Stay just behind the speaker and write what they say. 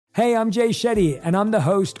Hey, I'm Jay Shetty, and I'm the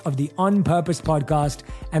host of the On Purpose podcast,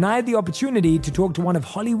 and I had the opportunity to talk to one of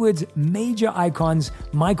Hollywood's major icons,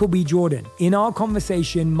 Michael B. Jordan. In our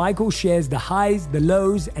conversation, Michael shares the highs, the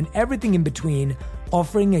lows, and everything in between,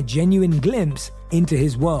 offering a genuine glimpse into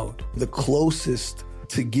his world. The closest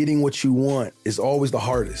to getting what you want is always the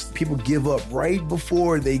hardest. People give up right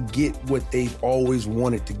before they get what they've always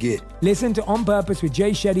wanted to get. Listen to On Purpose with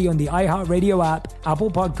Jay Shetty on the iHeartRadio app,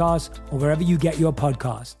 Apple Podcasts, or wherever you get your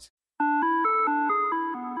podcasts.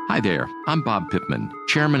 Hi there, I'm Bob Pittman,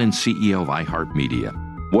 Chairman and CEO of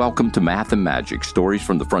iHeartMedia. Welcome to Math and Magic, Stories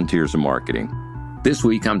from the Frontiers of Marketing. This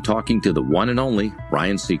week, I'm talking to the one and only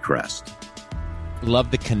Ryan Seacrest.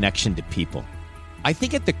 Love the connection to people. I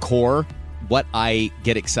think at the core, what I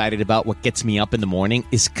get excited about, what gets me up in the morning,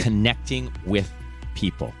 is connecting with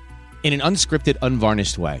people in an unscripted,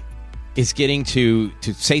 unvarnished way. Is getting to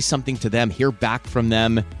say something to them, hear back from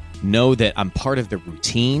them, know that I'm part of the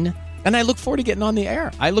routine, and I look forward to getting on the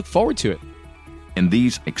air. I look forward to it. In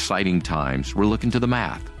these exciting times, we're looking to the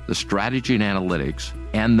math, the strategy and analytics,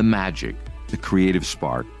 and the magic, the creative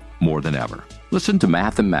spark, more than ever. Listen to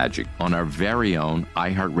Math and Magic on our very own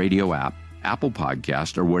iHeartRadio app, Apple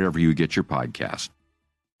Podcast, or wherever you get your podcast.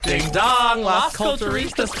 Ding dong, Las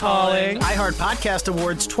Culturistas calling. iHeart Podcast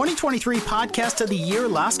Awards 2023 Podcast of the Year,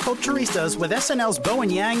 Las Culturistas, with SNL's Bowen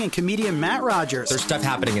Yang and comedian Matt Rogers. There's stuff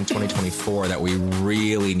happening in 2024 that we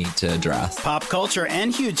really need to address. Pop culture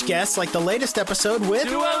and huge guests like the latest episode with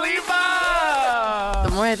Dua Lipa! The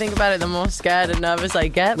more I think about it, the more scared and nervous I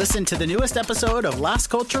get. Listen to the newest episode of Las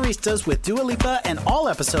Culturistas with Dua Lipa and all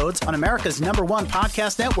episodes on America's #1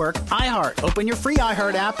 podcast network, iHeart. Open your free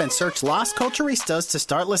iHeart app and search Las Culturistas to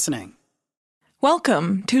start listening.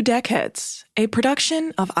 Welcome to Deckheads, a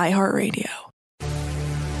production of iHeartRadio.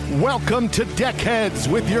 Welcome to Deckheads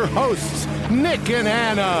with your hosts, Nick and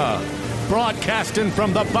Anna. Broadcasting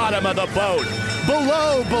from the bottom of the boat,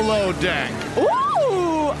 below deck.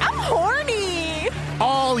 Ooh, I'm horny.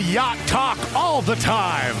 All yacht talk all the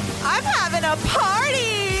time. I'm having a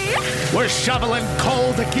party. We're shoveling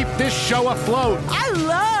coal to keep this show afloat. I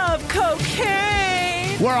love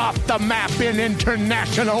cocaine. We're off the map in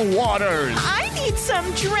international waters. I need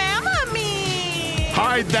some Dramamine.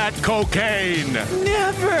 Hide that cocaine.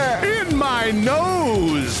 Never. In my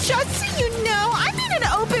nose. Just so you know, I'm in an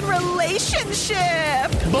open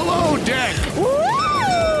relationship. Below deck.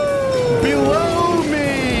 Woo! Below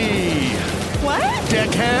me. What?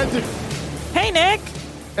 Deckhead. Hey, Nick.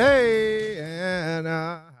 Hey,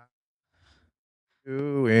 Anna.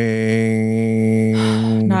 Doing.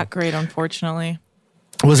 Not great, unfortunately.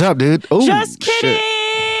 What's up, dude? Ooh, just kidding.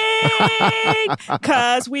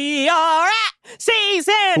 Cause we are at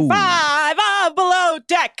season 5 of Below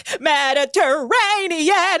Deck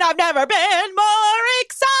Mediterranean. I've never been more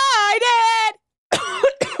excited.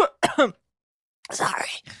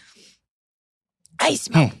 Sorry. I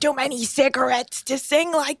smoke too many cigarettes to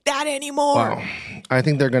sing like that anymore. Wow. I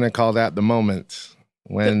think they're going to call that the moment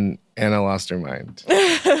when Anna lost her mind.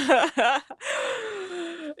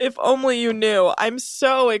 If only you knew. I'm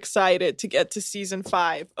so excited to get to season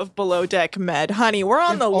 5 of Below Deck Med. Honey, we're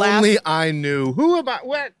on the last... Only I knew. Who am I?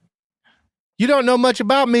 What? You don't know much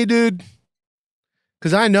about me, dude.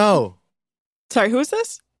 Because I know. Sorry, who is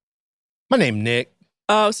this? My name Nick.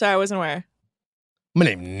 Oh, sorry, I wasn't aware. My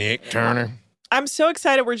name Nick Turner. I'm so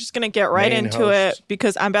excited. We're just going to get right into it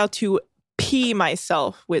because I'm about to pee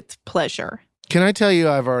myself with pleasure. Can I tell you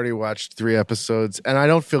I've already watched 3 episodes and I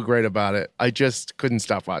don't feel great about it. I just couldn't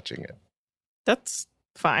stop watching it. That's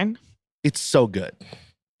fine. It's so good.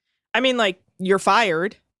 I mean, like, you're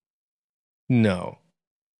fired. No.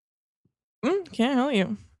 Can't help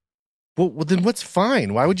you. Well, then what's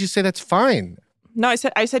fine? Why would you say that's fine? No, I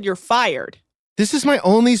said you're fired. This is my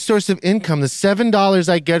only source of income. The $7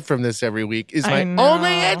 I get from this every week is my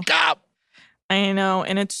only income. I know,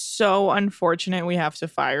 and it's so unfortunate we have to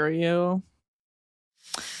fire you.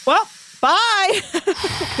 Well, bye.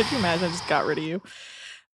 Could you imagine I just got rid of you?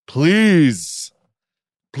 Please.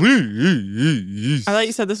 I thought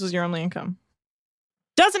you said this was your only income.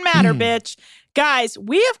 Doesn't matter, bitch. Guys,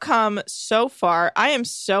 we have come so far. I am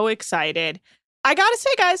so excited. I gotta say,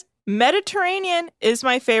 guys, Mediterranean is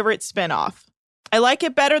my favorite spinoff. I like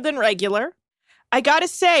it better than regular. I gotta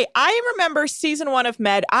say, I remember season 1 of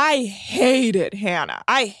Med. I hated Hannah.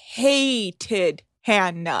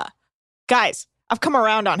 Guys, I've come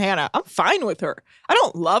around on Hannah. I'm fine with her. I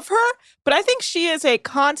don't love her, but I think she is a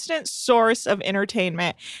constant source of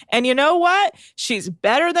entertainment. And you know what? She's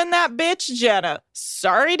better than that bitch, Jenna.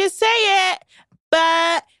 Sorry to say it,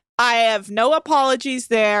 but I have no apologies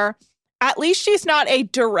there. At least she's not a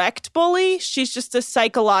direct bully. She's just a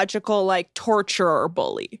psychological, like, torturer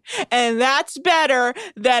bully. And that's better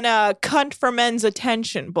than a cunt for men's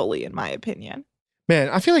attention bully, in my opinion. Man,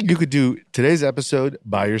 I feel like you could do today's episode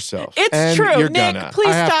by yourself. It's and true. You're Nick, gonna. please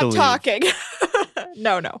I have to stop leave. talking.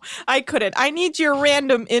 No, I couldn't. I need your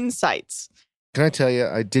random insights. Can I tell you,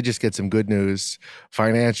 I did just get some good news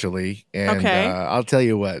financially. And Okay. I'll tell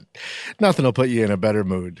you what, nothing will put you in a better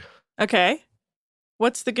mood. Okay.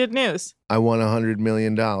 What's the good news? I won $100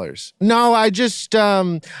 million. No, I just,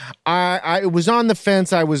 I was on the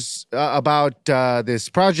fence. I was about this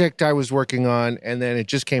project I was working on, and then it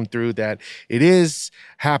just came through that it is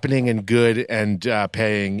happening and good and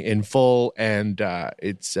paying in full. And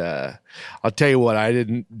it's, I'll tell you what, I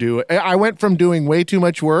didn't do. I went from doing way too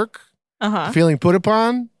much work, feeling put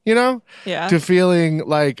upon, Yeah. to feeling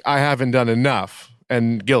like I haven't done enough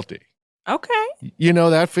and guilty. Okay. You know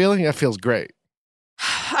that feeling? That feels great.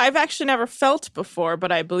 I've actually never felt before,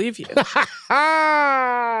 but I believe you.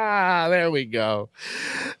 There we go.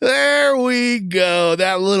 There we go.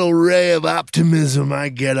 That little ray of optimism I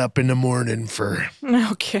get up in the morning for.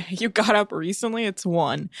 Okay, you got up recently. It's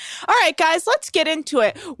 1. All right, guys, let's get into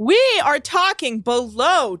it. We are talking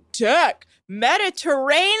Below Deck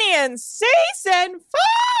Mediterranean Season 5,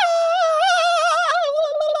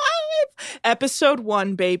 Episode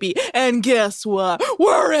 1, baby. And guess what?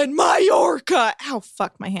 We're in Mallorca. Ow,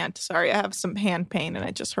 fuck my hand. Sorry, I have some hand pain and I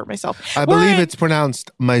just hurt myself. I believe it's pronounced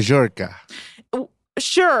Majorca.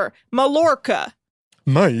 Sure, Mallorca.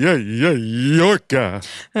 Mallorca.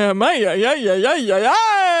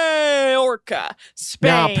 Mallorca. Spain.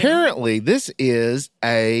 Now, apparently, this is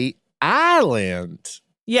a island.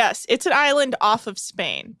 Yes, it's an island off of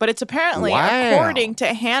Spain, but it's apparently, Wow. according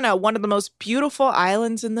to Hannah, one of the most beautiful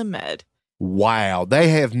islands in the Med. Wow. They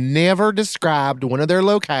have never described one of their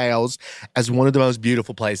locales as one of the most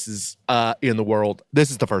beautiful places in the world. This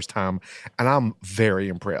is the first time, and I'm very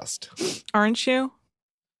impressed. Aren't you?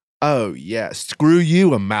 Oh, yeah. Screw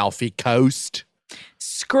you, Amalfi Coast.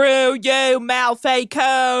 Screw you, Amalfi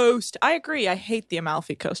Coast. I agree. I hate the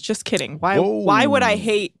Amalfi Coast. Just kidding. Why would I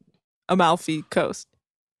hate Amalfi Coast?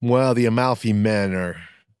 Well, the Amalfi men are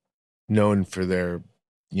known for their,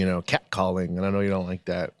 catcalling, and I know you don't like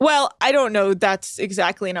that. Well, I don't know that's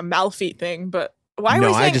exactly an Amalfi thing, but why are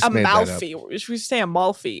we saying Amalfi? Should we say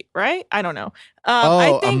Amalfi, right? I don't know.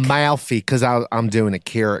 I think Amalfi, because I'm doing a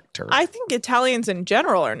character. I think Italians in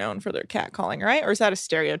general are known for their catcalling, right? Or is that a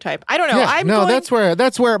stereotype? I don't know. Yeah,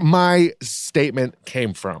 that's where my statement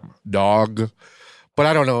came from, dog. But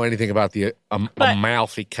I don't know anything about the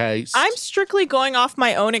Amalfi case. I'm strictly going off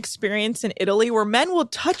my own experience in Italy, where men will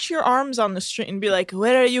touch your arms on the street and be like,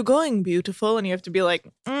 "Where are you going, beautiful?" And you have to be like,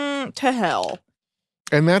 to hell.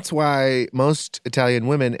 And that's why most Italian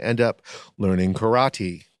women end up learning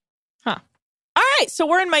karate. Huh. All right, so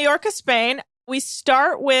we're in Mallorca, Spain. We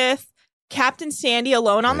start with Captain Sandy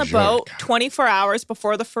alone on the boat 24 hours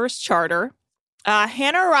before the first charter.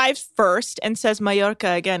 Hannah arrives first and says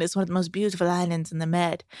Mallorca, again, is one of the most beautiful islands in the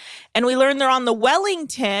Med. And we learn they're on the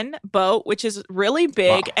Wellington boat, which is really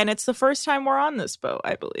big, and it's the first time we're on this boat,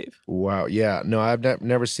 I believe. Wow, yeah. No, I've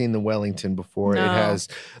never seen the Wellington before. No. It has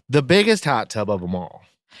the biggest hot tub of them all.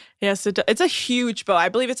 Yes, it's a huge boat. I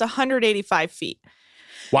believe it's 185 feet.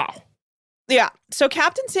 Wow. Yeah. So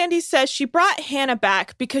Captain Sandy says she brought Hannah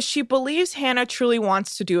back because she believes Hannah truly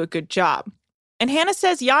wants to do a good job. And Hannah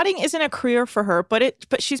says yachting isn't a career for her, but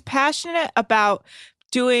she's passionate about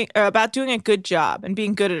doing a good job and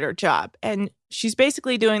being good at her job. And she's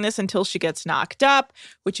basically doing this until she gets knocked up,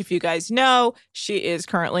 which, if you guys know, she is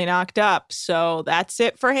currently knocked up. So that's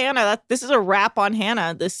it for Hannah. This is a wrap on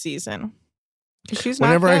Hannah this season. She's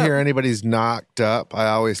Whenever knocked I up. hear anybody's knocked up, I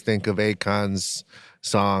always think of Akon's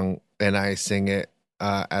song, and I sing it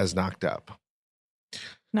as knocked up.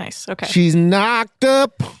 Nice. Okay. She's knocked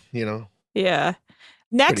up, Yeah.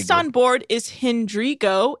 Next on board is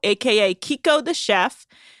Hindrigo, a.k.a. Kiko the chef.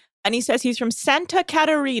 And he says he's from Santa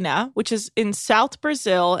Catarina, which is in South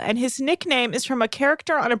Brazil. And his nickname is from a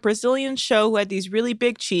character on a Brazilian show who had these really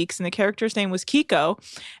big cheeks. And the character's name was Kiko.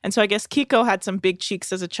 And so I guess Kiko had some big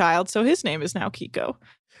cheeks as a child. So his name is now Kiko.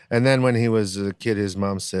 And then when he was a kid, his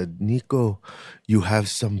mom said, Nico, you have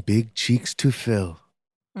some big cheeks to fill.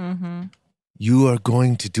 Mm-hmm. You are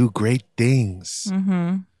going to do great things.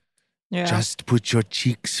 Mm-hmm. Yeah. Just put your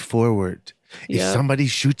cheeks forward. If somebody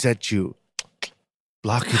shoots at you,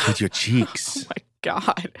 block it with your cheeks. Oh my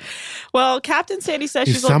God. Well, Captain Sandy says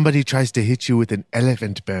if somebody tries to hit you with an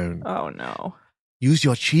elephant bone. Oh no. Use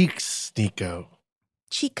your cheeks, Nico.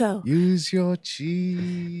 Chico. Use your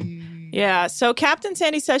cheeks. Yeah. So Captain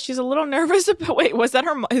Sandy says she's a little nervous about. Wait, was that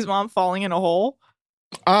his mom falling in a hole?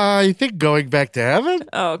 I think going back to heaven.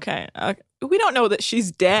 Oh, okay. We don't know that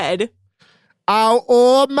she's dead. Oh,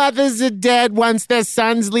 all mothers are dead once their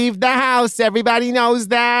sons leave the house. Everybody knows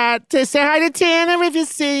that. Say hi to Tanner if you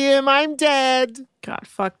see him. I'm dead. God,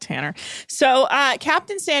 fuck Tanner. So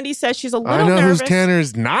Captain Sandy says she's a little I know nervous. who's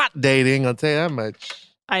Tanner's not dating. I'll tell you that much.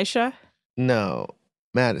 Aisha? No,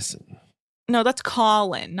 Madison. No, that's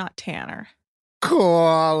Colin, not Tanner.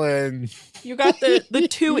 Colin. You got the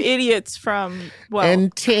two idiots from, well,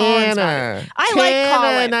 and Tanner. I like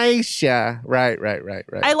Colin. And Aisha. Right.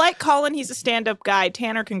 I like Colin. He's a stand-up guy.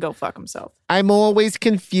 Tanner can go fuck himself. I'm always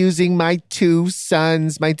confusing my two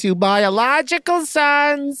sons, my two biological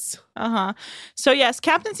sons. Uh-huh. So, yes,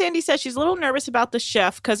 Captain Sandy says she's a little nervous about the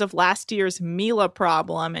chef because of last year's Mila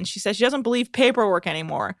problem, and she says she doesn't believe paperwork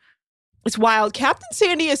anymore. It's wild. Captain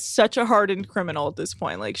Sandy is such a hardened criminal at this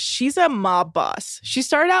point. Like, she's a mob boss. She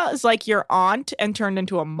started out as like your aunt and turned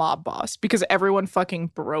into a mob boss because everyone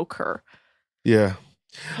fucking broke her. Yeah.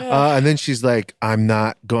 And then she's like, I'm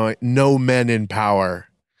not going, no men in power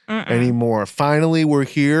anymore. Finally, we're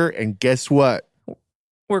here. And guess what?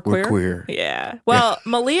 We're queer? We're queer. Yeah. Well,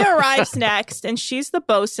 Malia arrives next, and she's the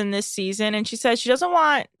bosun this season, and she says she doesn't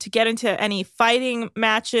want to get into any fighting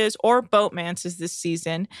matches or boatmances this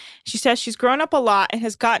season. She says she's grown up a lot and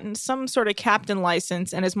has gotten some sort of captain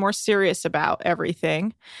license and is more serious about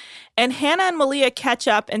everything. And Hannah and Malia catch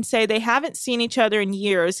up and say they haven't seen each other in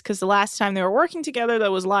years because the last time they were working together, there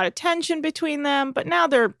was a lot of tension between them, but now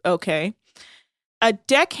they're okay. A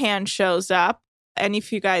deckhand shows up, and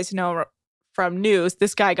if you guys know from news,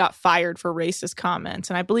 this guy got fired for racist comments,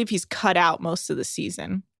 and I believe he's cut out most of the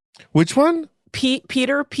season. Which one? Pete,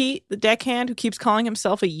 the deckhand who keeps calling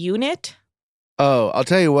himself a unit. Oh, I'll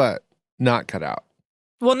tell you what, not cut out.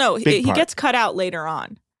 Well, no, he gets cut out later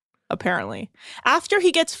on, apparently. After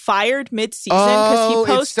he gets fired mid-season because he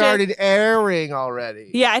posted... it started airing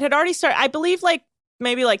already. Yeah, it had already started. I believe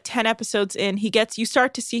maybe 10 episodes in, you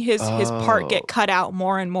start to see his part get cut out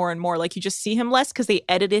more and more and more. Like, you just see him less because they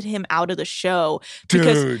edited him out of the show.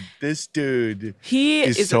 This dude, he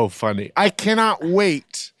is so funny. I cannot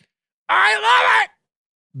wait. I love it.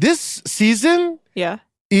 This season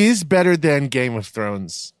is better than Game of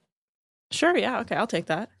Thrones. Sure, yeah, okay, I'll take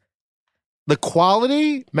that. The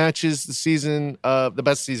quality matches the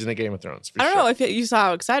best season of Game of Thrones. I don't know if you saw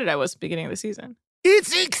how excited I was at the beginning of the season.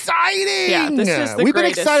 It's exciting. Yeah, this is the We've been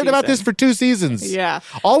excited season. about this for 2 seasons. Yeah.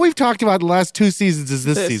 All we've talked about the last 2 seasons is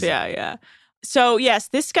this season. Yeah. So, yes,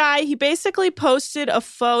 this guy, he basically posted a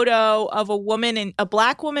photo of a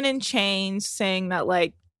black woman in chains saying that,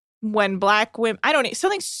 like, when black women, I don't know,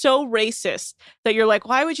 something so racist that you're like,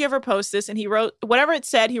 why would you ever post this? And he wrote, whatever it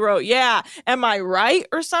said, he wrote, yeah, am I right?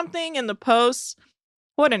 Or something in the post.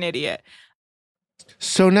 What an idiot.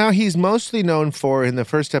 So now he's mostly known for, in the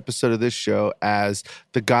first episode of this show, as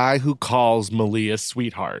the guy who calls Malia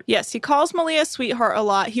sweetheart. Yes, he calls Malia sweetheart a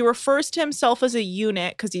lot. He refers to himself as a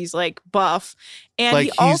unit because he's like buff. And like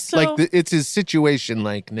he also... it's his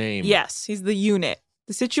situation-like name. Yes, he's the unit.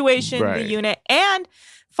 The situation, right. The unit. And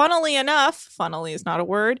funnily is not a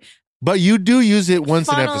word. But you do use it once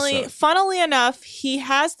an episode. Funnily enough, he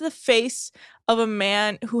has the face of a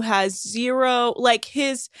man who has zero, like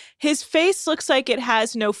his face looks like it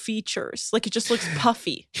has no features. Like it just looks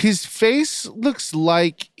puffy. His face looks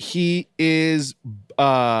like he is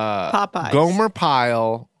Popeyes. Gomer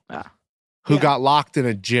Pyle, who got locked in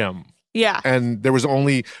a gym. Yeah. And there was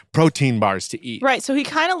only protein bars to eat. Right. So he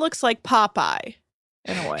kind of looks like Popeye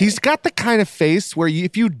in a way. He's got the kind of face where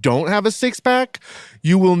if you don't have a six-pack,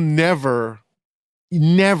 you will never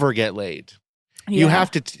get laid. Yeah. You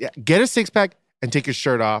have to get a six-pack and take your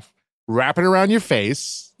shirt off, wrap it around your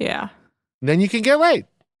face. Yeah. Then you can get laid.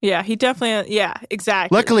 Yeah, he definitely,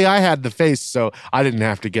 exactly. Luckily, I had the face, so I didn't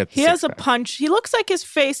have to get the He has a punch. He looks like his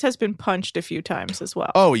face has been punched a few times as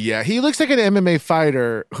well. Oh, yeah. He looks like an MMA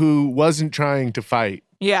fighter who wasn't trying to fight.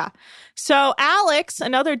 Yeah. So Alex,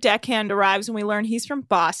 another deckhand, arrives and we learn he's from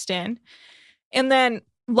Boston. And then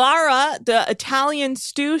Lara, the Italian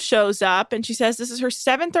stew, shows up and she says this is her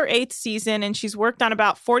 7th or 8th season and she's worked on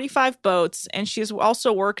about 45 boats and she's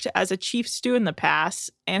also worked as a chief stew in the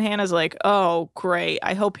past. And Hannah's like, oh, great.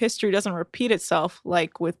 I hope history doesn't repeat itself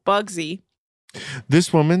like with Bugsy.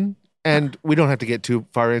 This woman, and we don't have to get too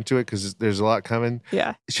far into it because there's a lot coming.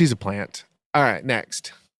 Yeah. She's a plant. All right,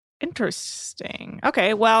 next. Interesting.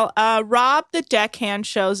 Okay, well, Rob, the deckhand,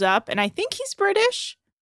 shows up and I think he's British.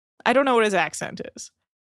 I don't know what his accent is.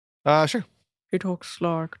 Sure. He talks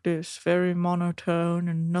like this, very monotone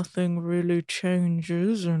and nothing really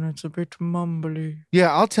changes and it's a bit mumbly.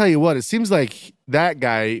 Yeah, I'll tell you what, it seems like that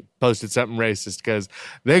guy posted something racist because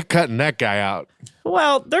they're cutting that guy out.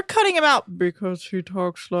 Well, they're cutting him out because he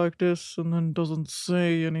talks like this and then doesn't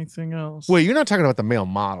say anything else. Wait, you're not talking about the male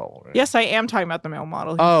model, right? Yes, I am talking about the male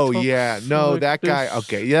model. He Oh, talks yeah. No, like that guy. this.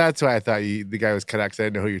 Okay. Yeah, that's why I thought the guy was cut out because I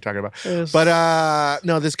didn't know who you're talking about. Yes. But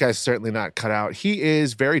no, this guy's certainly not cut out. He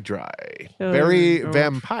is very dry, very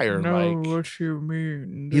vampire-like. know what you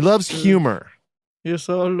mean. He loves humor. Yes,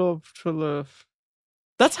 I love to laugh.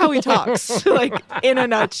 That's how he talks, like in a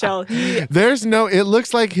nutshell. There's no, it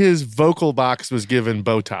looks like his vocal box was given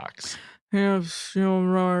Botox. Yes, you're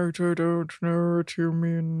right. I don't know what you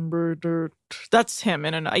mean by that. That's him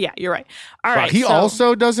in a, yeah, you're right. All right. He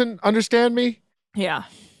also doesn't understand me? Yeah.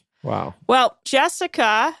 Wow. Well,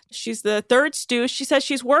 Jessica, she's the third stew. She says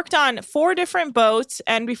she's worked on 4 different boats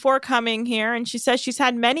and before coming here, and she says she's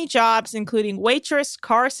had many jobs, including waitress,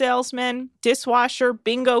 car salesman, dishwasher,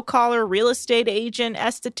 bingo caller, real estate agent,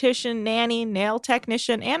 esthetician, nanny, nail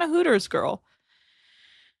technician, and a Hooters girl.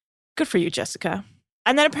 Good for you, Jessica.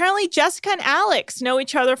 And then apparently Jessica and Alex know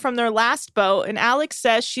each other from their last boat, and Alex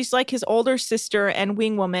says she's like his older sister and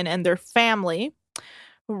wingwoman and their family.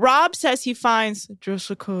 Rob says he finds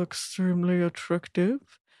Jessica extremely attractive.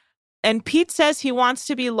 And Pete says he wants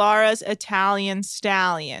to be Laura's Italian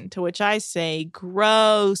stallion, to which I say,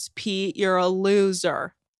 gross, Pete, you're a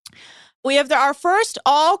loser. We have our first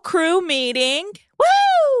all-crew meeting.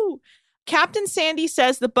 Woo! Captain Sandy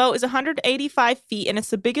says the boat is 185 feet and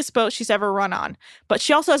it's the biggest boat she's ever run on. But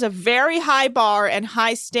she also has a very high bar and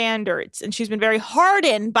high standards. And she's been very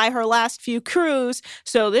hardened by her last few crews.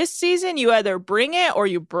 So this season, you either bring it or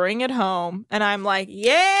you bring it home. And I'm like,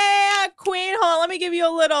 yeah, Queen. Hold on, let me give you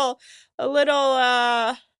a little,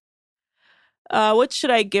 what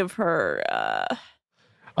should I give her?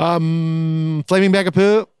 Flaming bag of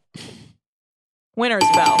poop. Winner's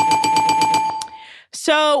bell.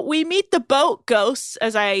 So we meet the boat ghosts,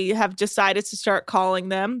 as I have decided to start calling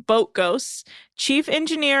them, boat ghosts. Chief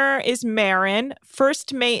engineer is Marin.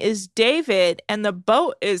 First mate is David. And the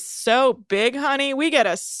boat is so big, honey. We get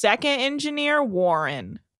a second engineer,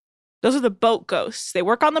 Warren. Those are the boat ghosts. They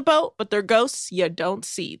work on the boat, but they're ghosts. You don't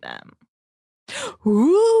see them.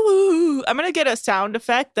 Ooh. I'm going to get a sound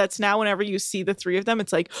effect that's now whenever you see the 3 of them,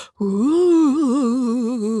 it's like,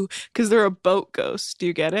 ooh, because they're a boat ghost. Do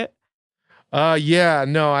you get it? Yeah,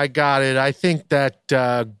 no, I got it. I think that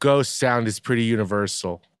ghost sound is pretty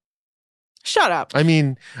universal. Shut up. I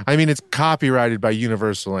mean, it's copyrighted by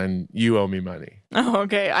Universal, and you owe me money. Oh,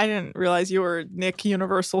 okay. I didn't realize you were Nick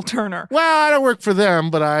Universal Turner. Well, I don't work for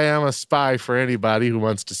them, but I am a spy for anybody who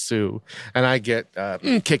wants to sue, and I get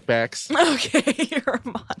kickbacks. Okay, you're a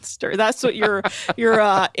monster. That's what your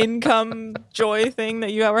income joy thing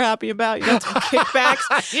that you were happy about. You got some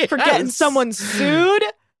kickbacks Yes. for getting someone sued.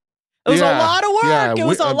 It was a lot of work. Yeah, it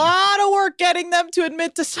was a lot of work getting them to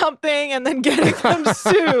admit to something and then getting them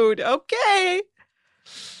sued. Okay.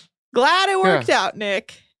 Glad it worked out,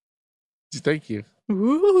 Nick. Thank you.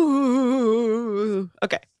 Ooh.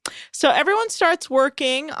 Okay. So everyone starts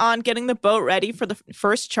working on getting the boat ready for the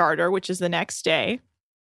first charter, which is the next day.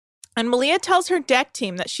 And Malia tells her deck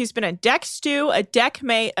team that she's been a deck stew, a deck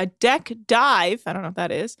mate, a deck dive. I don't know what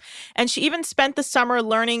that is. And she even spent the summer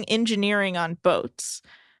learning engineering on boats.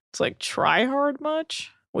 It's like, try hard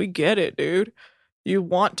much? We get it, dude. You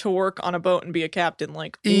want to work on a boat and be a captain.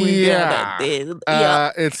 Like, we get it, dude.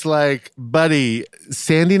 Yeah. It's like, buddy,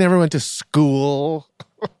 Sandy never went to school.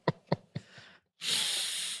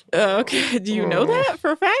 Okay. Do you know that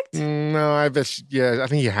for a fact? No, I bet. I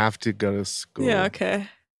think you have to go to school. Yeah, okay.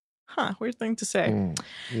 Huh, weird thing to say.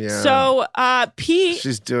 Yeah. So, Pete...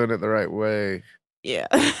 She's doing it the right way. Yeah.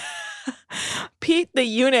 Pete, the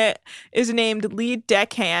unit, is named lead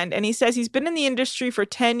deckhand, and he says he's been in the industry for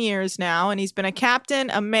 10 years now, and he's been a captain,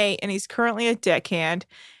 a mate, and he's currently a deckhand.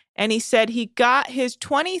 And he said he got his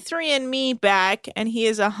 23andMe back, and he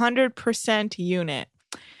is 100% unit.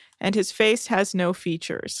 And his face has no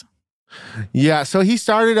features. Yeah, so he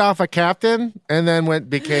started off a captain, and then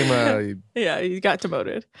became a... Yeah, he got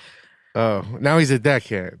demoted. Oh, now he's a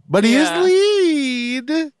deckhand. But he is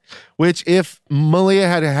lead, which if Malia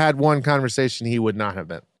had had one conversation, he would not have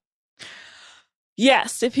been.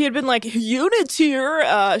 Yes, if he had been like, unit's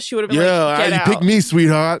here, she would have been like, get out. You pick me,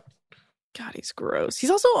 sweetheart. God, he's gross. He's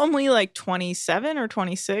also only like 27 or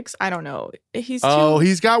 26. I don't know. He's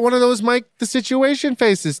got one of those Mike the Situation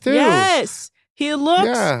faces, too. Yes. He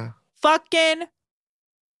looks fucking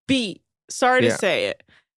beat. Sorry to say it.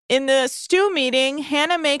 In the stew meeting,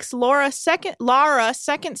 Hannah makes Laura second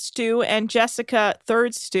stew and Jessica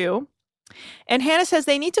third stew. And Hannah says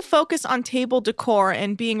they need to focus on table decor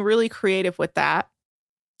and being really creative with that.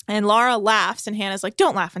 And Laura laughs, and Hannah's like,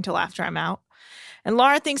 don't laugh until after I'm out. And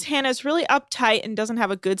Laura thinks Hannah is really uptight and doesn't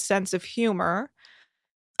have a good sense of humor.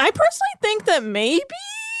 I personally think that maybe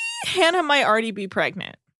Hannah might already be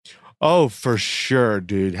pregnant. Oh, for sure,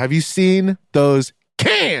 dude. Have you seen those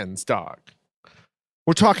cans, dog?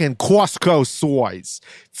 We're talking Costco soys,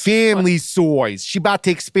 family soys. She about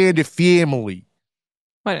to expand her family.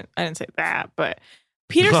 I didn't say that, but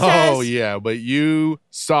Peter says... Oh, yeah, but you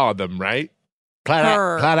saw them, right? Plat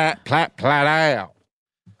out.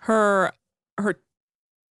 Her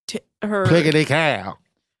Plickety cow.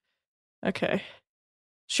 Okay.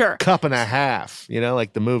 Sure. Cup and a half,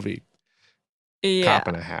 like the movie. Yeah. Cup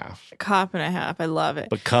and a half. Cup and a half. I love it.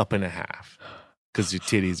 But cup and a half. Because your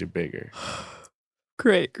titties are bigger.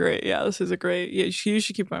 Great. Yeah, this is a great... Yeah, you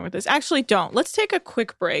should keep going with this. Actually, don't. Let's take a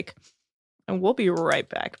quick break. And we'll be right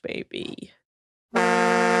back, baby.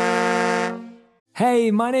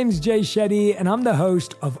 Hey, my name's Jay Shetty, and I'm the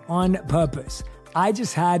host of On Purpose. I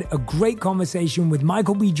just had a great conversation with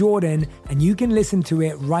Michael B. Jordan, and you can listen to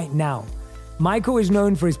it right now. Michael is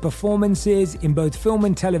known for his performances in both film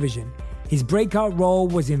and television. His breakout role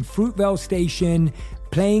was in Fruitvale Station,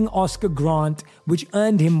 playing Oscar Grant, which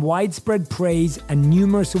earned him widespread praise and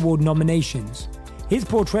numerous award nominations. His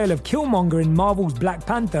portrayal of Killmonger in Marvel's Black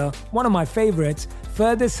Panther, one of my favorites,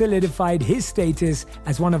 further solidified his status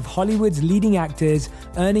as one of Hollywood's leading actors,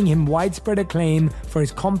 earning him widespread acclaim for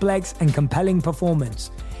his complex and compelling performance.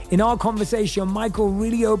 In our conversation, Michael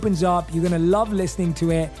really opens up. You're going to love listening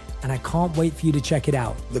to it, and I can't wait for you to check it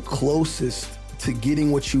out. The closest to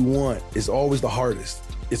getting what you want is always the hardest.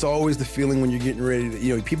 It's always the feeling when you're getting ready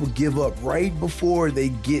to, people give up right before they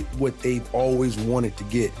get what they've always wanted to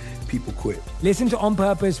get. People quit. Listen to On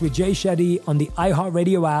Purpose with Jay Shetty on the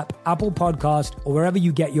iHeartRadio app, Apple Podcast, or wherever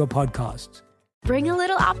you get your podcasts. Bring a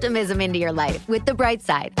little optimism into your life with The Bright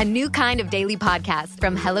Side, a new kind of daily podcast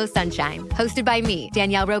from Hello Sunshine, hosted by me,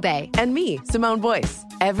 Danielle Robay. And me, Simone Boyce.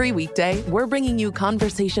 Every weekday, we're bringing you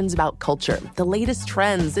conversations about culture, the latest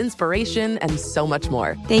trends, inspiration, and so much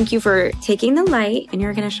more. Thank you for taking the light, and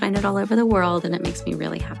you're going to shine it all over the world, and it makes me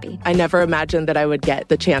really happy. I never imagined that I would get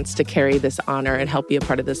the chance to carry this honor and help be a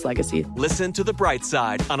part of this legacy. Listen to The Bright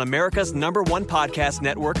Side on America's #1 podcast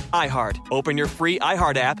network, iHeart. Open your free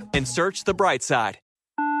iHeart app and search The Bright Side.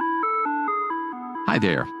 Hi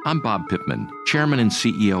there, I'm Bob Pittman, Chairman and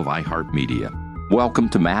CEO of iHeartMedia. Welcome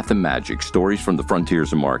to Math and Magic, Stories from the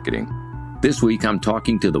Frontiers of Marketing. This week, I'm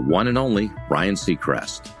talking to the one and only Ryan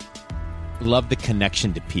Seacrest. Love the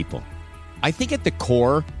connection to people. I think at the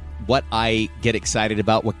core, what I get excited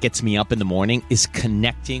about, what gets me up in the morning, is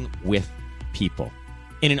connecting with people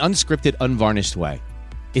in an unscripted, unvarnished way.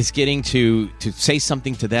 Is getting to say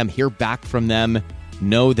something to them, hear back from them,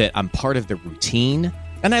 know that I'm part of the routine,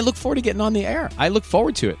 and I look forward to getting on the air. I look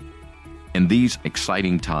forward to it. In these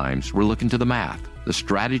exciting times, we're looking to the math, the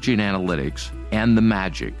strategy and analytics, and the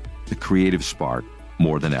magic, the creative spark,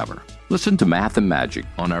 more than ever. Listen to Math and Magic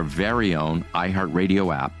on our very own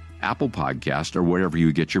iHeartRadio app, Apple Podcast, or wherever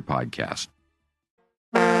you get your podcast.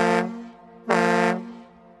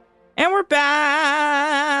 And we're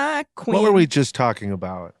back, Queen. What were we just talking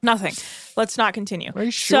about? Nothing. Let's not continue. Are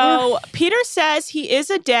you sure? So Peter says he is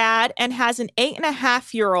a dad and has an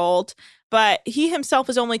 8.5-year-old, but he himself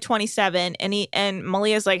is only 27. And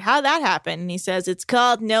Malia's like, how'd that happen? And he says, it's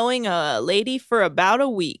called knowing a lady for about a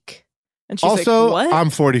week. And she's also, like, what? I'm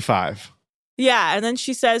 45. Yeah. And then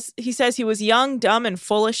he says he was young, dumb, and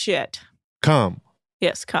full of shit. Come.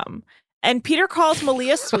 Yes, come. And Peter calls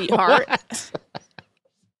Malia sweetheart.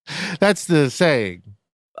 That's the saying.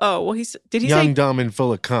 Oh, well, did he young, say dumb, and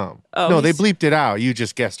full of cum? Oh, no, they bleeped it out. You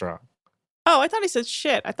just guessed wrong. Oh, I thought he said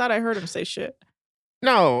shit. I thought I heard him say shit.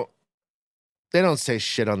 No, they don't say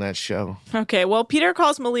shit on that show. Okay, well, Peter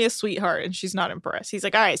calls Malia sweetheart, and she's not impressed. He's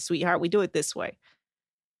like, all right, sweetheart, we do it this way.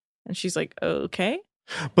 And she's like, okay.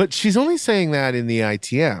 But she's only saying that in the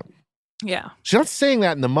ITM. Yeah. She's not saying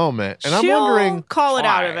that in the moment. And She'll I'm wondering. Call it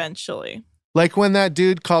out why. Eventually. Like when that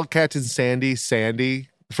dude called Captain Sandy, the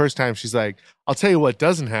first time she's like, I'll tell you what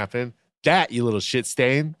doesn't happen. That, you little shit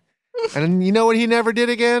stain. And you know what he never did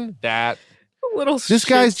again? That. Little this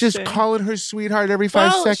guy's just stain. Calling her sweetheart every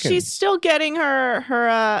 5 seconds. She's still getting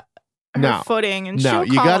her footing, and no, she'll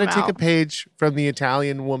you call got to him take out. a page from the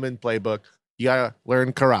Italian woman playbook. You got to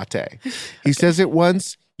learn karate. He says it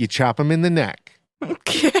once, you chop him in the neck.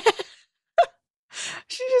 Okay.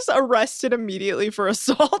 She just arrested immediately for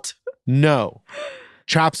assault. No.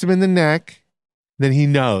 Chops him in the neck, then he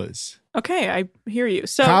knows. Okay, I hear you.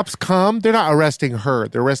 So cops come, they're not arresting her,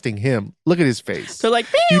 they're arresting him. Look at his face. They're like,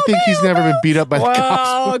 you think he's never been beat up by the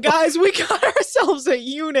cops? Oh, guys, we got ourselves a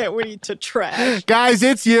unit we need to trash. Guys,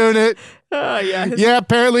 it's unit. Yeah. Yeah,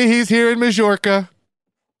 apparently he's here in Majorca.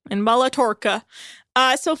 in Malatorka.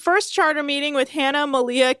 So first charter meeting with Hannah,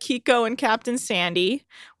 Malia, Kiko, and Captain Sandy.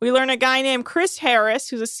 We learn a guy named Chris Harris,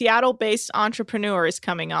 who's a Seattle-based entrepreneur, is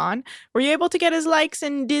coming on. Were you able to get his likes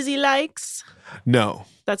and Dizzy likes? No.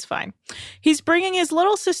 That's fine. He's bringing his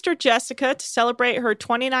little sister Jessica to celebrate her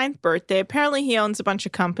 29th birthday. Apparently he owns a bunch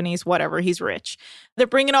of companies, whatever, he's rich. They're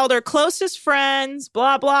bringing all their closest friends,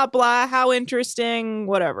 blah, blah, blah, how interesting,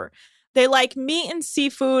 whatever. They like meat and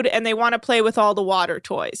seafood, and they want to play with all the water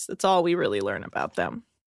toys. That's all we really learn about them.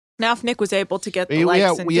 Now, if Nick was able to get the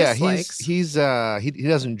likes and dislikes. He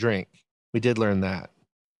doesn't drink. We did learn that.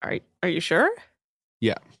 Are you sure?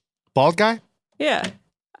 Yeah. Bald guy? Yeah.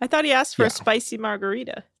 I thought he asked for a spicy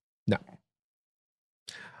margarita. No.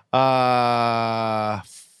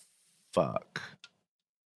 Fuck.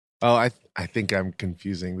 Oh, I think I'm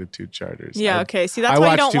confusing the two charters. Yeah, okay. See, that's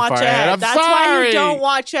why you don't watch ahead. That's why you don't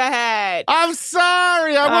watch ahead. I'm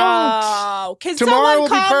sorry. I won't. Oh, can Tomorrow someone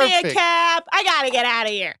call me a perfect. cab? I got to get out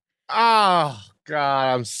of here. Oh,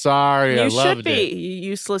 God, I'm sorry. I You loved should be, you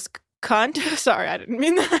useless cunt. Sorry, I didn't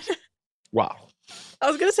mean that. Wow. I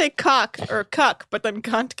was going to say cock or cuck, but then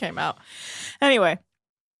cunt came out. Anyway,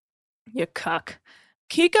 you cuck.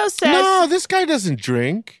 Kiko says... No, this guy doesn't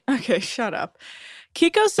drink. Okay, shut up.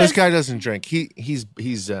 Kiko says... This guy doesn't drink. He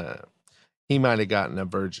might have gotten a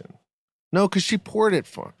virgin. No, because she poured it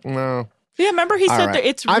for him. No. Yeah, remember he All said right. that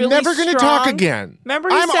it's really I'm never going to talk strong? again. Remember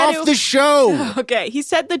he I'm said off the show. Okay, he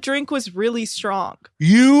said the drink was really strong.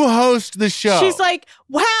 You host the show. She's like,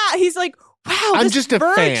 wow. He's like, wow, I'm this just a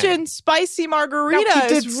virgin fan. spicy margarita No, he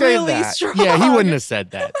did is say really that. strong. Yeah, he wouldn't have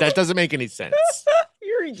said that. That doesn't make any sense.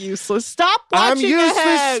 You're useless. Stop I'm watching useless.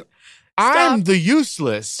 ahead. I'm the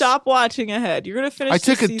useless. Stop watching ahead. You're going to finish I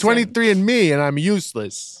took the a season. 23andMe and I'm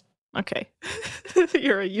useless. Okay.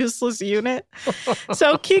 You're a useless unit.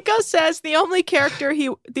 So Kiko says the only charter he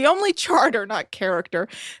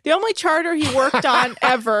worked on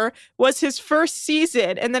ever was his first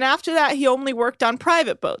season. And then after that, he only worked on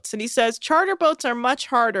private boats. And he says charter boats are much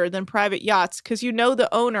harder than private yachts because you know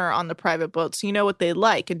the owner on the private boat, so you know what they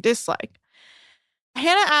like and dislike.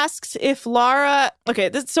 Hannah asks if Lara... Okay,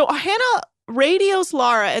 so Hannah radios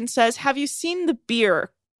Lara and says, have you seen the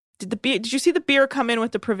beer? Did you see the beer come in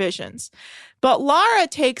with the provisions? But Lara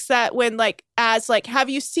takes that as have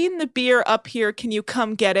you seen the beer up here? Can you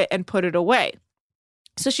come get it and put it away?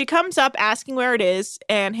 So she comes up asking where it is.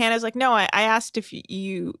 And Hannah's like, no, I asked if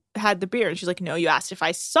you had the beer. And she's like, no, you asked if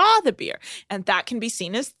I saw the beer. And that can be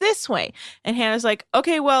seen as this way. And Hannah's like,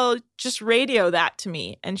 okay, well, just radio that to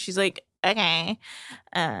me. And she's like, okay.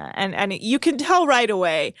 And you can tell right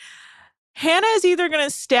away. Hannah is either going to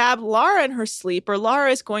stab Lara in her sleep or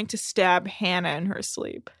Lara is going to stab Hannah in her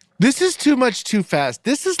sleep. This is too much too fast.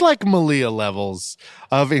 This is like Malia levels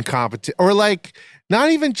of incompetent, or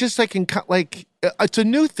not even just it's a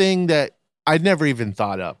new thing that I'd never even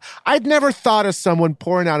thought of. I'd never thought of someone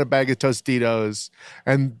pouring out a bag of Tostitos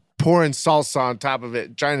and pouring salsa on top of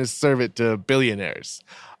it, trying to serve it to billionaires.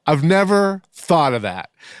 I've never thought of that.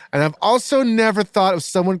 And I've also never thought of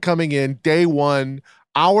someone coming in day one,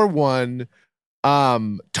 hour one,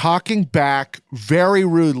 talking back very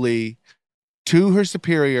rudely to her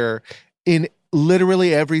superior in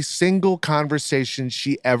literally every single conversation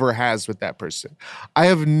she ever has with that person. I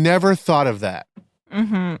have never thought of that.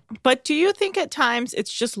 Mm-hmm. But do you think at times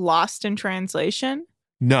it's just lost in translation?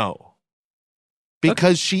 No.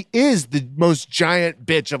 Because she is the most giant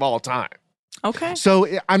bitch of all time. Okay. So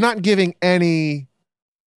I'm not giving any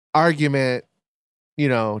argument,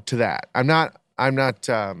 to that. I'm not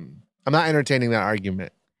entertaining that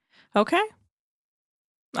argument. Okay.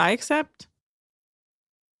 I accept.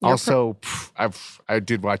 Also, I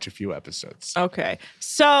did watch a few episodes. Okay.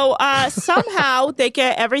 So somehow they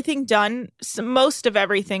get everything done, most of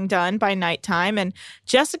everything done by nighttime. And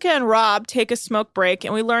Jessica and Rob take a smoke break.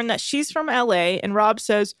 And we learn that she's from LA. And Rob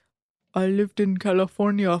says, I lived in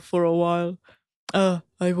California for a while. I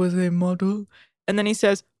was a model. And then he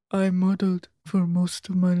says, I modeled for most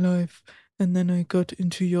of my life. And then I got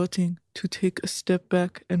into yachting to take a step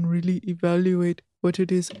back and really evaluate what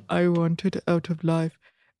it is I wanted out of life.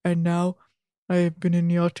 And now I have been in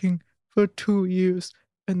yachting for 2 years,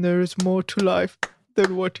 and there is more to life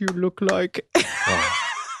than what you look like. Oh.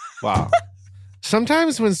 Wow.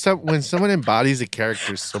 Sometimes when someone embodies a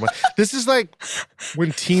character so much, this is like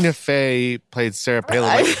when Tina Fey played Sarah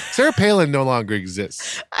Palin. Sarah Palin no longer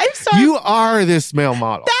exists. I'm sorry. You are this male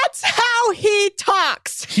model. That's how he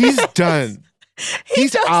talks. He's done.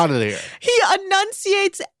 He's out of there. He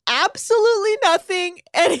enunciates absolutely nothing,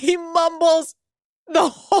 and he mumbles the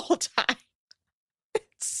whole time.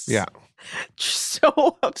 It's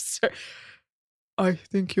so absurd. I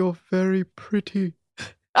think you're very pretty.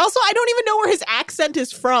 Also, I don't even know where his accent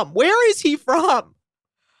is from. Where is he from?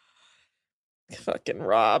 Fucking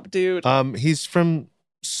Rob, dude. He's from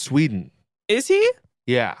Sweden. Is he?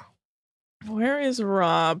 Yeah. Where is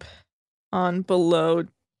Rob on Below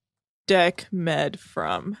Deck Med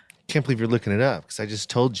from? Can't believe you're looking it up because I just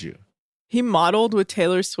told you. He modeled with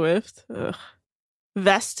Taylor Swift. Ugh.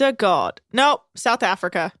 Vesta God. Nope, South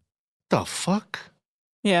Africa. The fuck?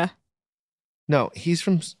 Yeah. No, he's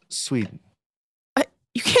from Sweden.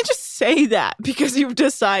 You can't just say that because you've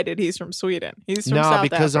decided he's from Sweden. He's from South Africa. No,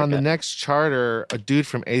 because on the next charter, a dude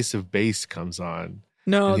from Ace of Base comes on.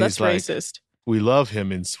 No, that's like, racist. We love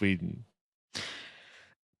him in Sweden.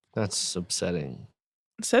 That's upsetting.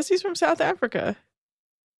 It says he's from South Africa.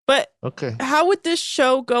 But okay, how would this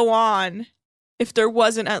show go on if there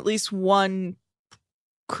wasn't at least one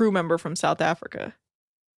crew member from South Africa?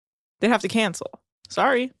 They'd have to cancel.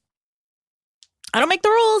 Sorry. I don't make the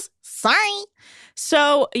rules. Sorry.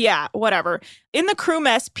 So, yeah, whatever. In the crew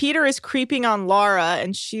mess, Peter is creeping on Laura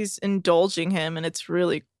and she's indulging him, and it's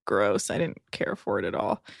really gross. I didn't care for it at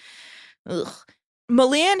all. Ugh.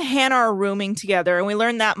 Malia and Hannah are rooming together, and we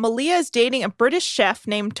learn that Malia is dating a British chef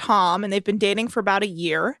named Tom, and they've been dating for about a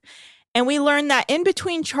year. And we learn that in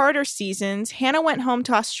between charter seasons, Hannah went home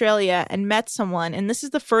to Australia and met someone, and this is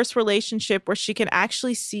the first relationship where she can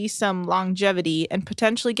actually see some longevity and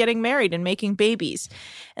potentially getting married and making babies.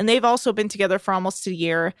 And they've also been together for almost a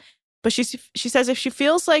year. But she says if she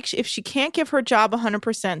feels like if she can't give her job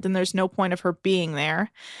 100%, then there's no point of her being there.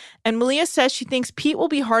 And Malia says she thinks Pete will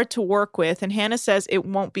be hard to work with, and Hannah says it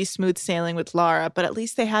won't be smooth sailing with Laura, but at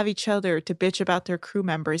least they have each other to bitch about their crew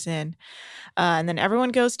members in. And then everyone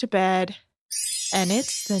goes to bed, and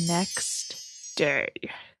it's the next day.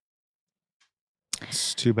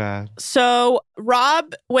 It's too bad. So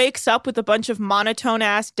Rob wakes up with a bunch of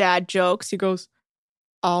monotone-ass dad jokes. He goes,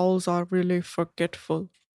 owls are really forgetful.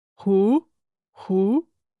 Who?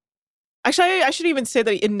 Actually, I should even say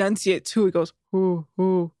that he enunciates who. He goes, who?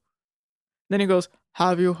 Then he goes,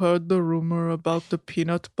 have you heard the rumor about the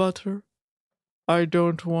peanut butter? I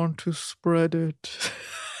don't want to spread it.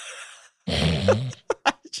 I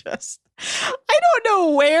don't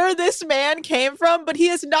know where this man came from, but he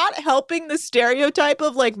is not helping the stereotype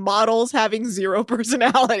of like models having zero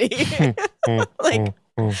personality. Like,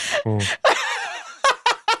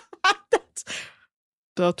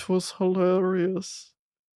 that was hilarious.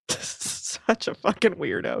 Such a fucking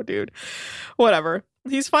weirdo, dude. Whatever.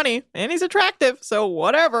 He's funny and he's attractive, so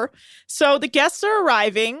whatever. So the guests are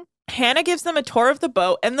arriving. Hannah gives them a tour of the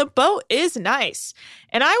boat, and the boat is nice.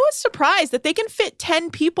 And I was surprised that they can fit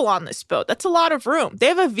 10 people on this boat. That's a lot of room. They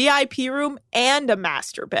have a VIP room and a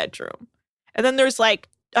master bedroom. And then there's like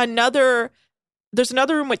another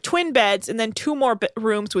room with twin beds and then 2 more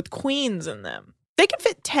rooms with queens in them. They can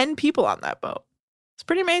fit 10 people on that boat. It's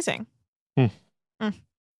pretty amazing.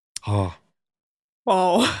 Oh.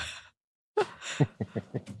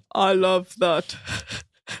 I love that.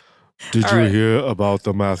 Did you hear about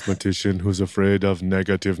the mathematician who's afraid of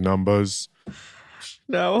negative numbers?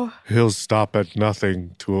 No. He'll stop at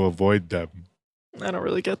nothing to avoid them. I don't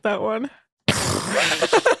really get that one.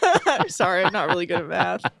 I'm sorry, I'm not really good at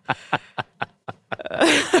math.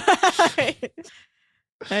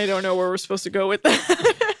 I don't know where we're supposed to go with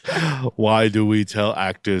that. Why do we tell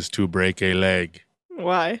actors to break a leg?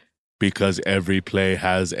 Why? Because every play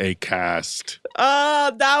has a cast.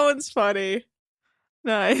 Oh, that one's funny.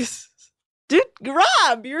 Nice. Dude,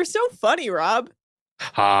 Rob, you're so funny, Rob.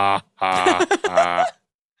 Ha, ha, ha.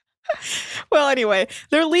 Well, anyway,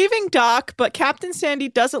 they're leaving dock, but Captain Sandy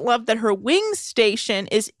doesn't love that her wing station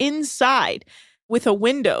is inside with a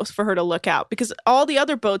window for her to look out, because all the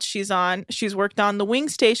other boats she's worked on, the wing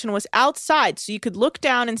station was outside, so you could look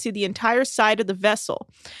down and see the entire side of the vessel.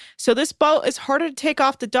 So this boat is harder to take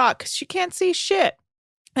off the dock because she can't see shit.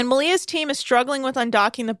 And Malia's team is struggling with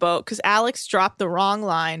undocking the boat because Alex dropped the wrong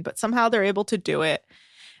line, but somehow they're able to do it.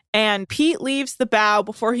 And Pete leaves the bow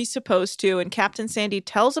before he's supposed to, and Captain Sandy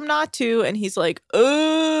tells him not to, and he's like, ugh.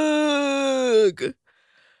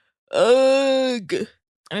 And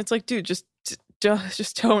it's like, dude, just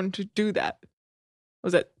don't do that.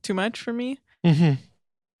 Was that too much for me? Mm-hmm.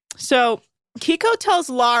 So Kiko tells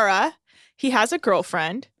Laura he has a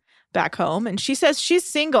girlfriend back home, and she says she's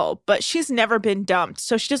single, but she's never been dumped,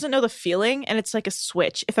 so she doesn't know the feeling, and it's like a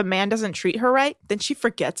switch. If a man doesn't treat her right, then she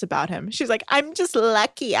forgets about him. She's like, I'm just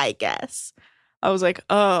lucky, I guess. I was like,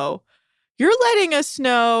 oh, you're letting us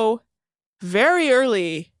know very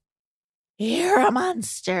early you're a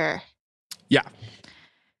monster. Yeah.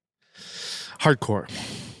 Hardcore.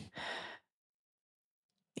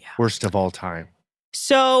 Yeah. Worst of all time.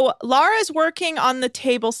 So Laura's working on the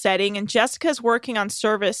table setting and Jessica's working on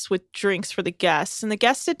service with drinks for the guests. And the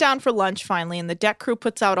guests sit down for lunch finally, and the deck crew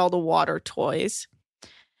puts out all the water toys.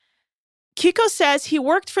 Kiko says he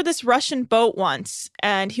worked for this Russian boat once,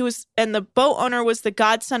 and the boat owner was the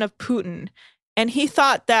godson of Putin. And he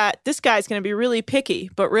thought that this guy's going to be really picky,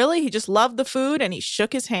 but really he just loved the food and he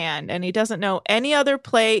shook his hand, and he doesn't know any other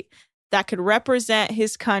plate that could represent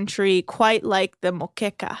his country quite like the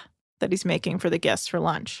moqueca that he's making for the guests for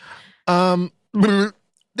lunch.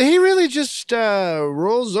 He really just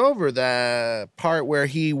rolls over the part where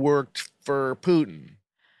he worked for Putin.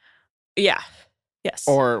 Yeah. Yes.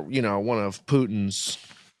 Or, one of Putin's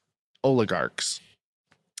oligarchs.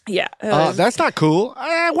 Yeah. That's not cool.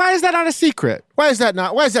 Why is that not a secret? Why is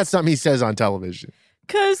that something he says on television?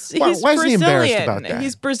 Because he's why Brazilian. Is he embarrassed about that?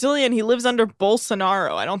 He's Brazilian. He lives under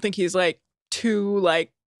Bolsonaro. I don't think he's too I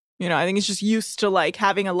think he's just used to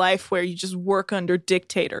having a life where you just work under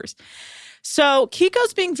dictators. So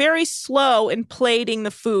Kiko's being very slow in plating the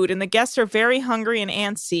food, and the guests are very hungry and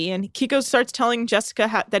antsy. And Kiko starts telling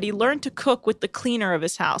Jessica that he learned to cook with the cleaner of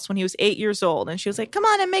his house when he was 8 years old. And she was like, "Come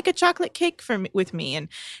on and make a chocolate cake with me." And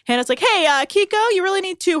Hannah's like, "Hey, Kiko, you really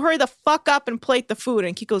need to hurry the fuck up and plate the food."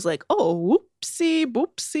 And Kiko's like, "Oh, whoopsie,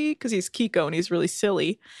 boopsie," because he's Kiko and he's really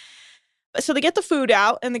silly. So they get the food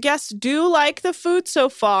out, and the guests do like the food so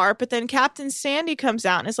far, but then Captain Sandy comes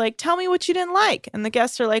out and is like, "Tell me what you didn't like." And the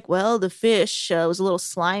guests are like, "Well, the fish was a little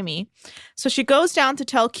slimy." So she goes down to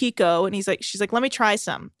tell Kiko, and she's like, "Let me try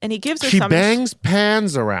some." And he gives her some. She bangs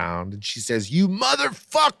pans around, and she says, "You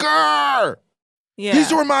motherfucker! Yeah.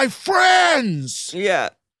 These were my friends!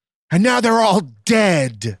 Yeah. And now they're all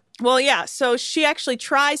dead." Well, yeah, so she actually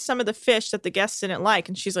tries some of the fish that the guests didn't like,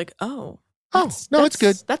 and she's like, "Oh. No, it's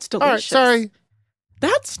good. That's delicious." All right, sorry.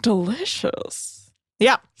 That's delicious.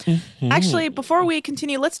 Yeah. Mm-hmm. Actually, before we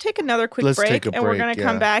continue, let's take another quick break, and we're going to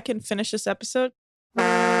come back and finish this episode.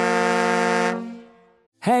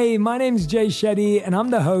 Hey, my name's Jay Shetty, and I'm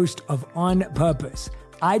the host of On Purpose.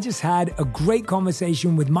 I just had a great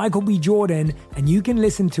conversation with Michael B. Jordan, and you can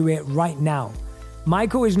listen to it right now.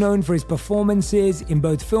 Michael is known for his performances in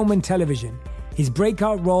both film and television. His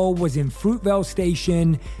breakout role was in Fruitvale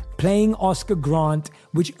Station, playing Oscar Grant,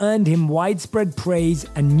 which earned him widespread praise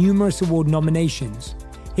and numerous award nominations.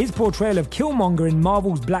 His portrayal of Killmonger in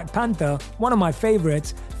Marvel's Black Panther, one of my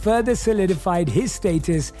favorites, further solidified his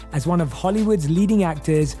status as one of Hollywood's leading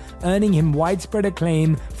actors, earning him widespread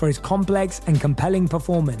acclaim for his complex and compelling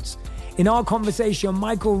performance. In our conversation,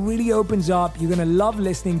 Michael really opens up. You're going to love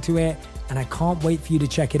listening to it, and I can't wait for you to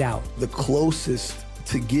check it out. The closest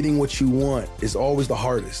to getting what you want is always the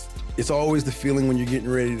hardest. It's always the feeling when you're getting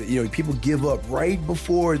ready to, people give up right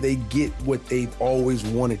before they get what they've always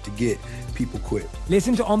wanted to get. People quit.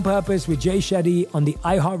 Listen to On Purpose with Jay Shetty on the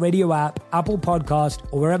iHeartRadio app, Apple Podcast,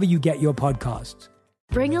 or wherever you get your podcasts.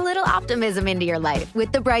 Bring a little optimism into your life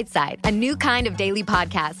with The Bright Side, a new kind of daily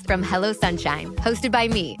podcast from Hello Sunshine, hosted by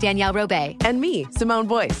me, Danielle Robay. And me, Simone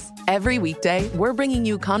Boyce. Every weekday, we're bringing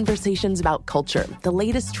you conversations about culture, the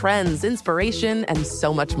latest trends, inspiration, and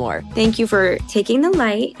so much more. Thank you for taking the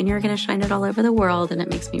light, and you're going to shine it all over the world, and it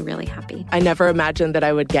makes me really happy. I never imagined that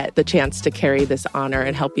I would get the chance to carry this honor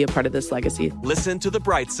and help be a part of this legacy. Listen to The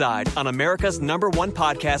Bright Side on America's #1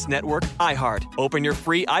 podcast network, iHeart. Open your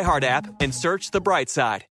free iHeart app and search The Bright Side.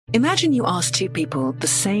 Imagine you ask two people the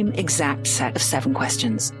same exact set of 7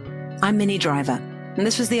 questions. I'm Minnie Driver, and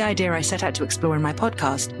this was the idea I set out to explore in my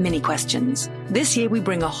podcast, Mini Questions. This year, we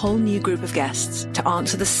bring a whole new group of guests to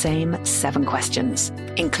answer the same 7 questions,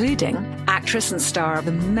 including actress and star of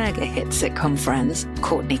the mega hit sitcom Friends,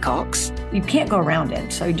 Courtney Cox. You can't go around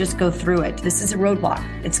it, so you just go through it. This is a roadblock.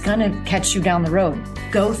 It's gonna catch you down the road.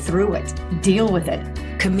 Go through it. Deal with it.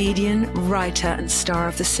 Comedian, writer, and star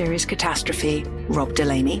of the series Catastrophe, Rob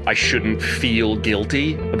Delaney. I shouldn't feel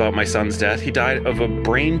guilty about my son's death. He died of a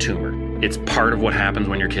brain tumor. It's part of what happens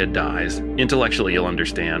when your kid dies. Intellectually, you'll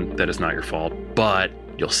understand that it's not your fault, but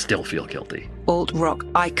you'll still feel guilty. Alt-rock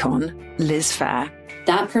icon, Liz Phair.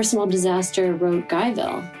 That personal disaster wrote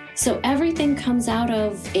Guyville. So everything comes out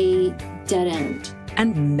of a dead end.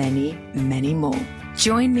 And many, many more.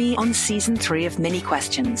 Join me on Season 3 of Mini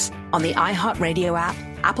Questions on the iHeartRadio app,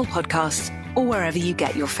 Apple Podcasts, or wherever you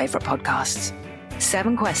get your favorite podcasts.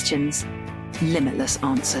 7 questions, limitless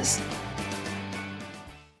answers.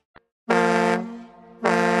 And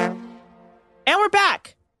we're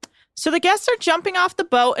back. So the guests are jumping off the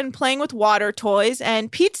boat and playing with water toys, and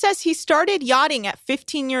Pete says he started yachting at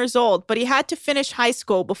 15 years old, but he had to finish high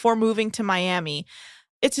school before moving to Miami.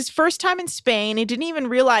 It's his first time in Spain. He didn't even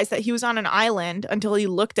realize that he was on an island until he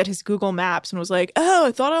looked at his Google Maps and was like, "Oh,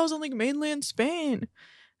 I thought I was on like mainland Spain."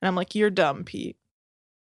 And I'm like, "You're dumb, Pete.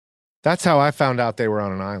 That's how I found out they were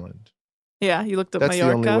on an island. Yeah, you looked up That's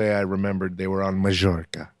Mallorca. the only way I remembered they were on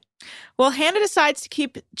Majorca. Well, Hannah decides to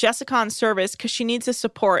keep Jessica on service because she needs the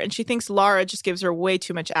support, and she thinks Lara just gives her way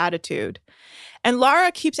too much attitude. And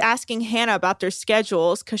Lara keeps asking Hannah about their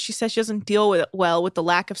schedules because she says she doesn't deal with it well with the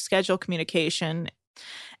lack of schedule communication.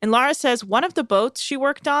 And Lara says one of the boats she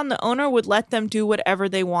worked on, the owner would let them do whatever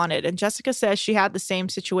they wanted. And Jessica says she had the same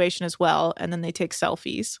situation as well. And then they take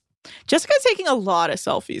selfies. Jessica's taking a lot of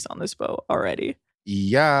selfies on this boat already.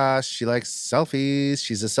 Yeah, she likes selfies.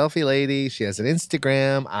 She's a selfie lady. She has an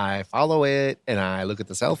Instagram. I follow it and I look at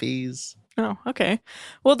the selfies. Oh, okay.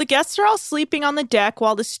 Well, the guests are all sleeping on the deck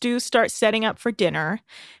while the stews start setting up for dinner.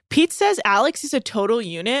 Pete says Alex is a total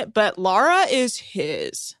unit, but Lara is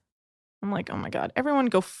his. I'm like, oh my God, everyone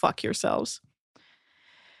go fuck yourselves.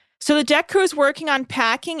 So the deck crew is working on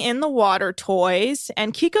packing in the water toys,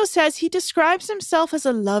 and Kiko says he describes himself as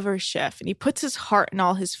a lover chef, and he puts his heart in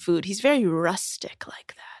all his food. He's very rustic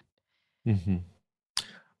like that. Mm-hmm.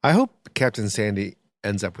 I hope Captain Sandy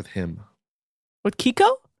ends up with him. With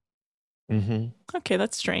Kiko? Mm-hmm. Okay,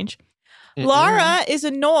 that's strange. Lara is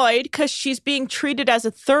annoyed because she's being treated as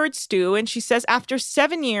a third stew, and she says after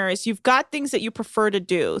 7 years, you've got things that you prefer to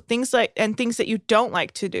do, things that you don't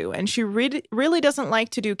like to do, and she really doesn't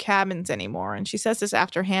like to do cabins anymore. And she says this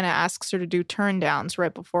after Hannah asks her to do turndowns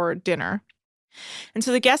right before dinner. And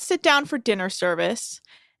so the guests sit down for dinner service,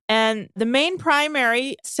 and the main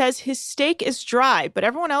primary says his steak is dry, but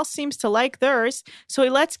everyone else seems to like theirs, so he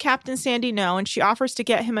lets Captain Sandy know, and she offers to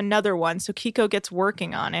get him another one, so Kiko gets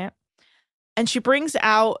working on it. And she brings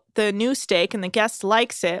out the new steak, and the guest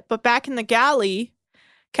likes it. But back in the galley,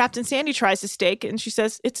 Captain Sandy tries the steak, and she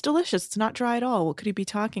says, it's delicious. It's not dry at all. What could he be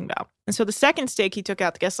talking about? And so the second steak he took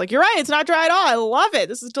out, the guest's like, you're right. It's not dry at all. I love it.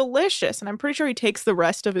 This is delicious. And I'm pretty sure he takes the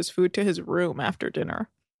rest of his food to his room after dinner.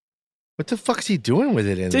 What the fuck's he doing with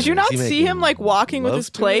it? Did you not see him like walking with his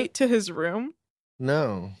plate to his room?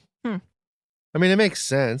 No. I mean, it makes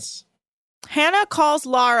sense. Hannah calls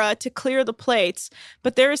Lara to clear the plates,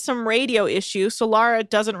 but there is some radio issue, so Lara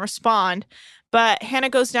doesn't respond. But Hannah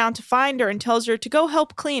goes down to find her and tells her to go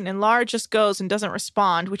help clean, and Lara just goes and doesn't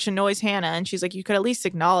respond, which annoys Hannah, and she's like, you could at least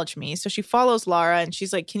acknowledge me. So she follows Lara, and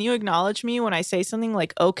she's like, can you acknowledge me when I say something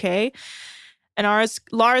like, okay? And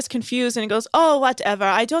Lara's confused and goes, oh, whatever,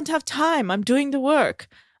 I don't have time. I'm doing the work.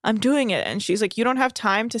 I'm doing it. And she's like, you don't have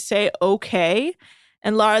time to say okay?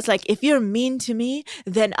 And Lara's like, if you're mean to me,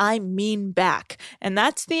 then I'm mean back. And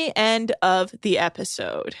that's the end of the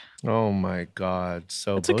episode. Oh my God.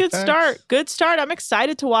 So it's a good start. Good start. I'm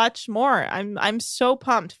excited to watch more. I'm so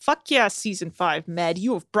pumped. Fuck yeah, season 5, Med.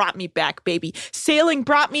 You have brought me back, baby. Sailing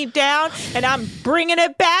brought me down, and I'm bringing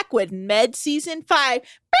it back with Med season 5.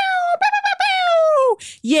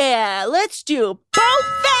 Yeah, let's do Boat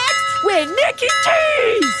Facts with Nick and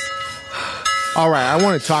Cheese. All right, I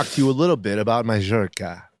want to talk to you a little bit about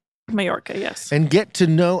Majorca. Majorca, yes. And get to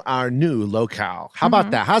know our new locale. How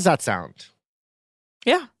about that? How's that sound?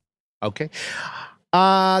 Yeah. Okay.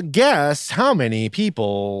 Guess how many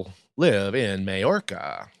people live in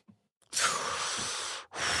Majorca?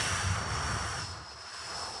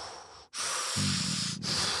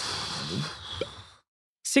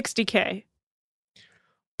 60K.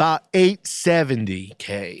 About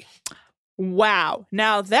 870K. Wow.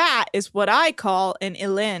 Now that is what I call an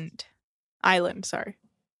island. Sorry.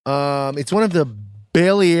 It's one of the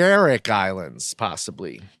Balearic Islands,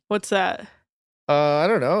 possibly. What's that? I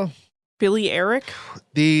don't know. Billy Eric?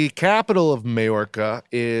 The capital of Majorca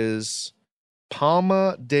is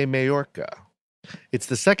Palma de Majorca. It's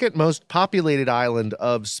the second most populated island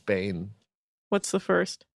of Spain. What's the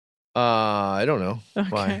first? I don't know. Okay.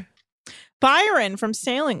 Why? Byron from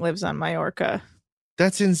Sailing lives on Majorca.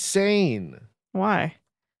 That's insane. Why?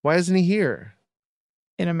 Why isn't he here?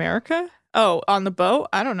 In America? Oh, on the boat?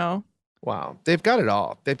 I don't know. Wow. They've got it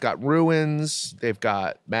all. They've got ruins. They've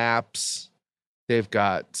got maps. They've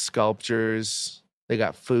got sculptures. They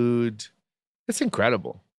got food. It's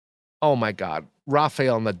incredible. Oh, my God.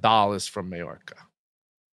 Rafael Nadal is from Majorca.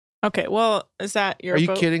 Okay, well, is that your boat? Are you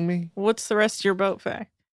boat? Kidding me? What's the rest of your boat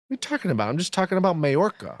fact? What are you talking about? I'm just talking about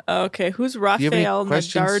Majorca. Okay, who's Rafael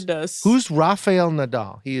Nadal? Who's Rafael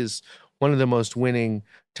Nadal? He is one of the most winning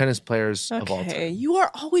tennis players of all time. Okay, you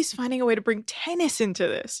are always finding a way to bring tennis into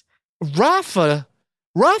this. Rafa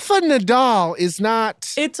Nadal is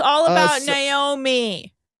not... It's all about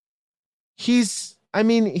Naomi. He's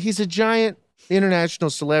a giant international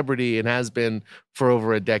celebrity and has been for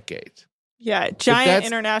over a decade. Yeah, giant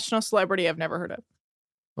international celebrity I've never heard of.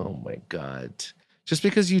 Oh my God. Just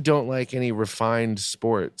because you don't like any refined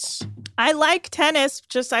sports. I like tennis,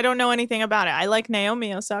 just I don't know anything about it. I like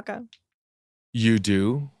Naomi Osaka. You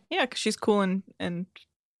do? Yeah, because she's cool and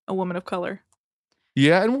a woman of color.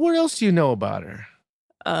 Yeah, and what else do you know about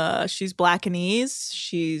her? She's black and ease.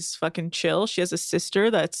 She's fucking chill. She has a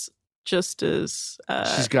sister that's just as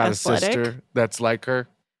She's got athletic. a sister that's like her?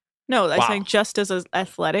 No, I think just as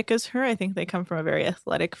athletic as her. I think they come from a very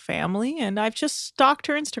athletic family, and I've just stalked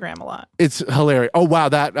her Instagram a lot. It's hilarious. Oh, wow,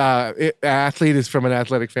 that athlete is from an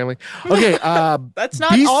athletic family. Okay, that's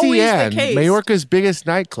not BCN, always the case. Majorca's biggest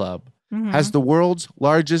nightclub, Mhm. has the world's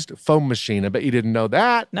largest foam machine. I bet you didn't know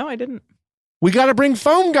that. No, I didn't. We got to bring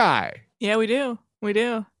Foam Guy. Yeah, we do. We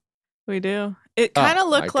do. We do. It kind of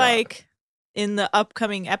looked like in the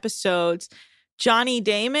upcoming episodes, Johnny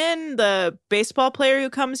Damon, the baseball player who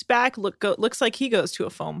comes back, looks like he goes to a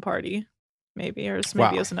foam party. Maybe, or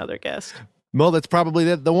maybe it was another guest. Well, that's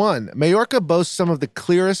probably the one. Majorca boasts some of the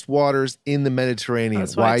clearest waters in the Mediterranean.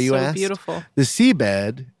 That's why it's you so ask? beautiful. The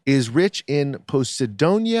seabed is rich in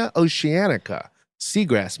Posidonia oceanica,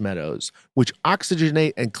 seagrass meadows, which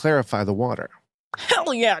oxygenate and clarify the water.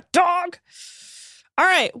 Hell yeah, dog. All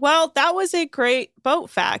right. Well, that was a great boat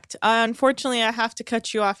fact. Unfortunately, I have to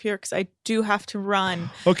cut you off here because I do have to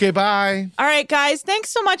run. Okay, bye. All right, guys. Thanks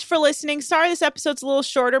so much for listening. Sorry this episode's a little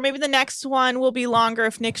shorter. Maybe the next one will be longer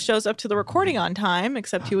if Nick shows up to the recording on time,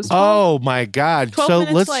 except he was 12 my God. 12 So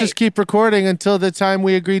minutes let's late. just keep recording until the time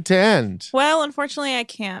we agreed to end. Well, unfortunately, I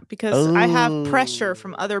can't because I have pressure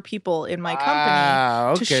from other people in my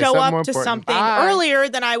company to show something up more to important. something Bye. earlier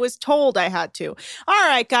than I was told I had to. All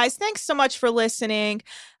right, guys. Thanks so much for listening.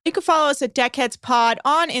 You can follow us at DeckheadsPod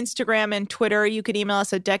on Instagram and Twitter. You can email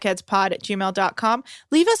us at deckheadspod@gmail.com.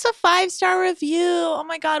 Leave us a 5-star review. Oh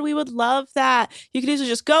my God, we would love that. You can easily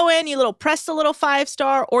just go in, press the little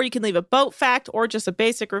 5-star, or you can leave a boat fact or just a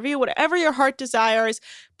basic review, whatever your heart desires.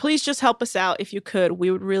 Please just help us out if you could. We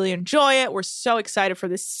would really enjoy it. We're so excited for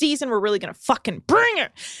this season. We're really going to fucking bring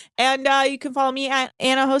it. And you can follow me at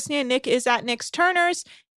Anna Hosni, and Nick is at Nick's Turners.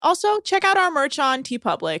 Also, check out our merch on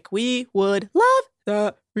TeePublic. We would love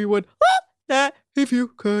that. We would love that if you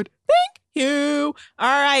could. Thank you.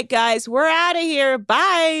 All right, guys, we're out of here.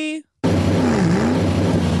 Bye.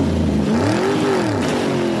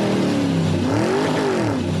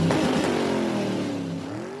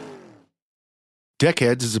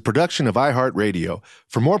 Deckheads is a production of iHeartRadio.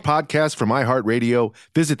 For more podcasts from iHeartRadio,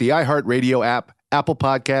 visit the iHeartRadio app, Apple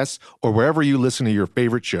Podcasts, or wherever you listen to your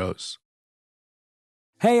favorite shows.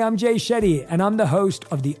 Hey, I'm Jay Shetty, and I'm the host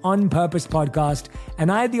of the On Purpose podcast,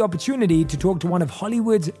 and I had the opportunity to talk to one of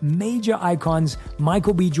Hollywood's major icons,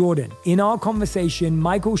 Michael B. Jordan. In our conversation,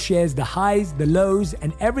 Michael shares the highs, the lows,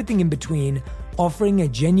 and everything in between, offering a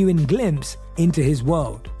genuine glimpse into his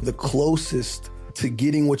world. The closest to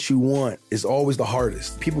getting what you want is always the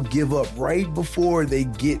hardest. People give up right before they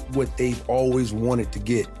get what they've always wanted to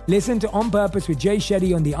get. Listen to On Purpose with Jay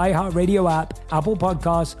Shetty on the iHeartRadio app, Apple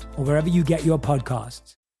Podcasts, or wherever you get your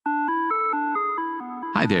podcasts.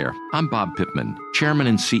 Hi there, I'm Bob Pittman, Chairman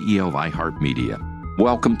and CEO of iHeartMedia.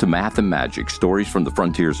 Welcome to Math and Magic, Stories from the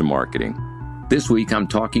Frontiers of Marketing. This week, I'm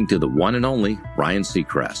talking to the one and only Ryan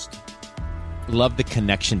Seacrest. Love the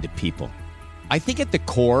connection to people. I think at the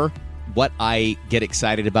core, what I get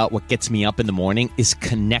excited about, what gets me up in the morning, is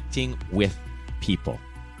connecting with people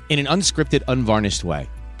in an unscripted, unvarnished way.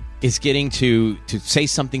 Is getting to say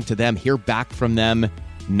something to them, hear back from them,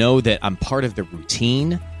 know that I'm part of the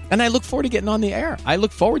routine. And I look forward to getting on the air. I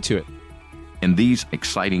look forward to it. In these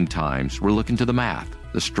exciting times, we're looking to the math,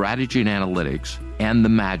 the strategy and analytics, and the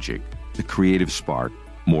magic, the creative spark,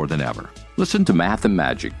 more than ever. Listen to Math and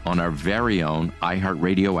Magic on our very own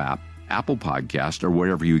iHeartRadio app, Apple Podcast, or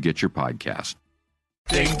wherever you get your podcast.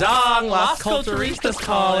 Ding dong, Las Culturistas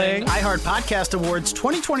calling. iHeart Podcast Awards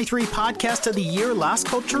 2023 Podcast of the Year, Las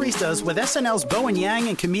Culturistas, with SNL's Bowen Yang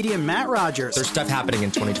and comedian Matt Rogers. There's stuff happening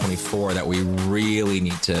in 2024 that we really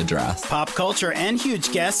need to address. Pop culture and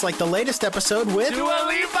huge guests like the latest episode with Dua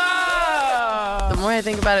Lipa! The more I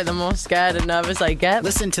think about it, the more scared and nervous I get.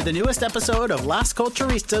 Listen to the newest episode of Las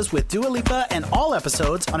Culturistas with Dua Lipa and all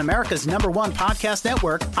episodes on America's #1 podcast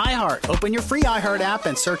network, iHeart. Open your free iHeart app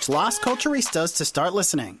and search Las Culturistas to start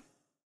listening.